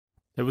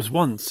There was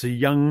once a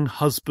young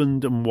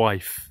husband and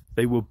wife.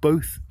 They were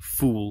both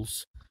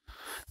fools.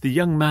 The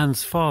young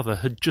man's father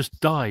had just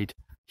died.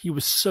 He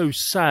was so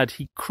sad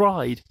he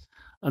cried,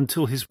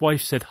 until his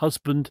wife said,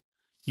 "Husband,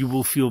 you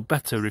will feel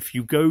better if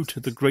you go to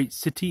the great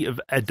city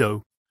of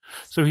Edo."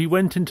 So he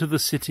went into the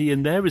city,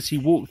 and there as he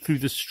walked through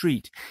the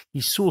street, he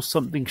saw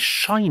something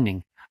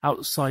shining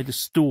outside a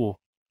store.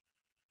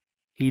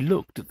 He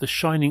looked at the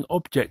shining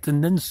object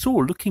and then saw,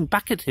 looking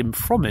back at him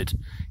from it,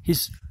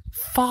 his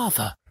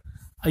father,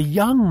 a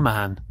young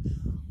man.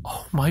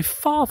 "Oh, my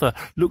father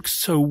looks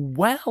so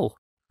well."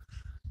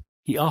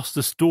 He asked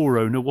the store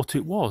owner what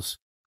it was.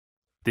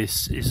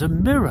 "This is a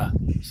mirror,"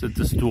 said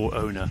the store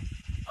owner.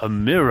 "A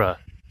mirror,"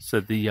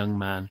 said the young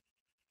man.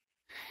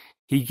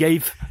 He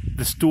gave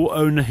the store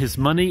owner his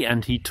money,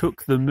 and he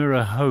took the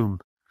mirror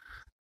home.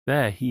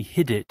 There he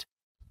hid it.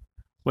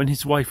 When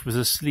his wife was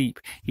asleep,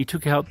 he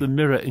took out the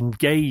mirror and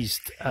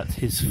gazed at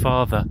his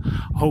father.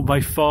 "Oh, my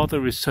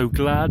father is so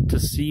glad to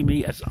see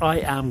me as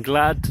I am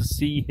glad to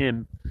see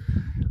him.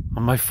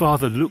 And my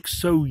father looks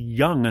so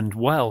young and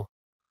well."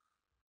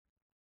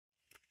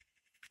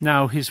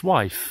 Now his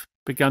wife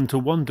began to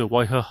wonder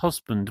why her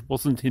husband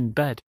wasn't in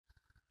bed.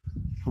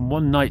 And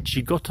one night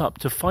she got up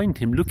to find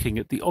him looking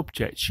at the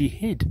object she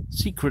hid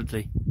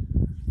secretly.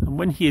 And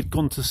when he had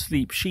gone to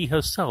sleep, she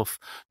herself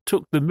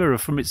took the mirror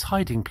from its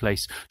hiding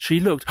place. She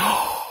looked.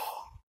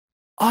 "Oh,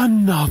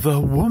 another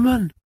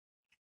woman!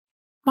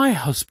 My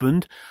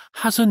husband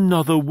has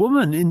another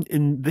woman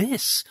in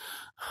this.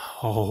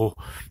 Oh,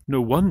 no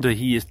wonder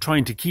he is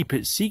trying to keep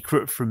it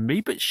secret from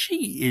me, but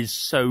she is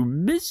so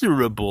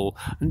miserable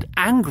and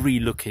angry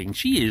looking.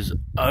 She is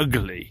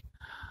ugly."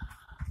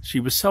 She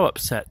was so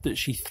upset that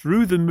she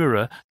threw the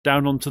mirror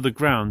down onto the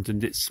ground,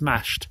 and it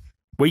smashed,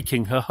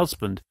 waking her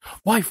husband.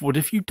 "Wife, what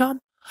have you done?"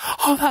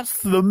 "Oh,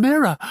 that's the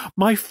mirror.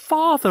 My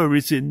father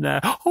is in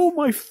there. Oh,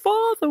 my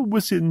father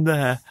was in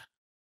there."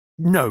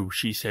 "No,"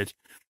 she said.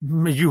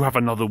 "You have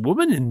another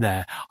woman in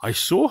there. I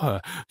saw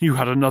her. You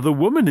had another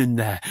woman in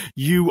there.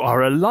 You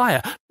are a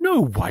liar."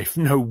 "No, wife,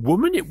 no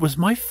woman. It was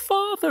my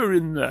father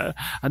in there."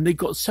 And they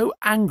got so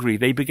angry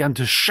they began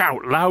to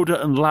shout louder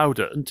and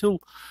louder until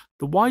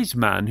the wise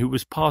man who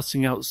was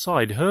passing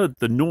outside heard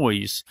the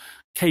noise,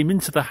 came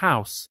into the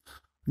house,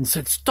 and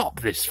said, "Stop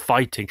this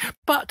fighting."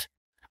 "But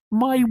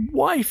my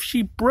wife,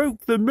 she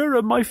broke the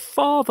mirror. My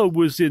father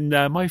was in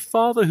there, my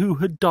father who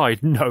had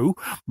died." "No,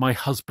 my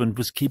husband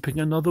was keeping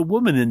another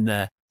woman in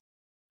there."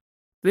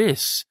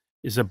 "This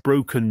is a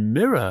broken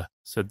mirror,"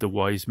 said the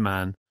wise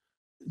man.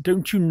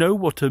 "Don't you know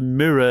what a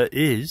mirror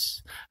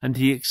is?" And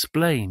he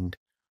explained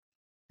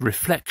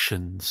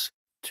reflections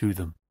to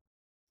them.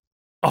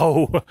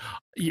 "Oh,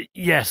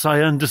 yes,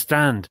 I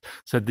understand,"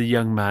 said the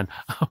young man.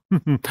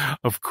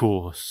 "Of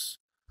course.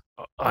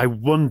 I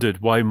wondered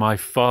why my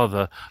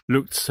father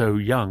looked so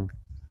young."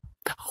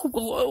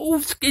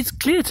 Oh, it's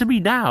clear to me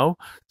now,"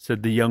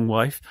 said the young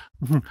wife.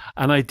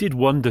 "And I did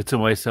wonder to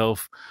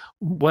myself,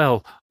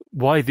 well,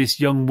 why this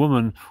young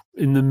woman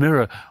in the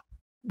mirror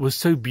was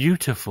so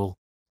beautiful."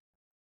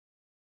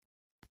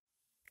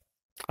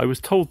 I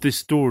was told this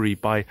story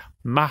by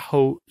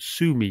Maho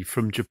Sumi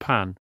from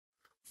Japan.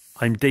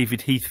 I'm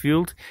David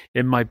Heathfield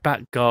in my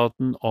back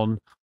garden on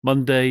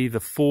Monday, the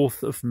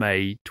 4th of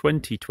May,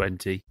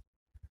 2020.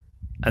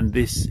 And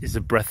this is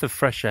a breath of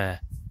fresh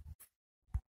air.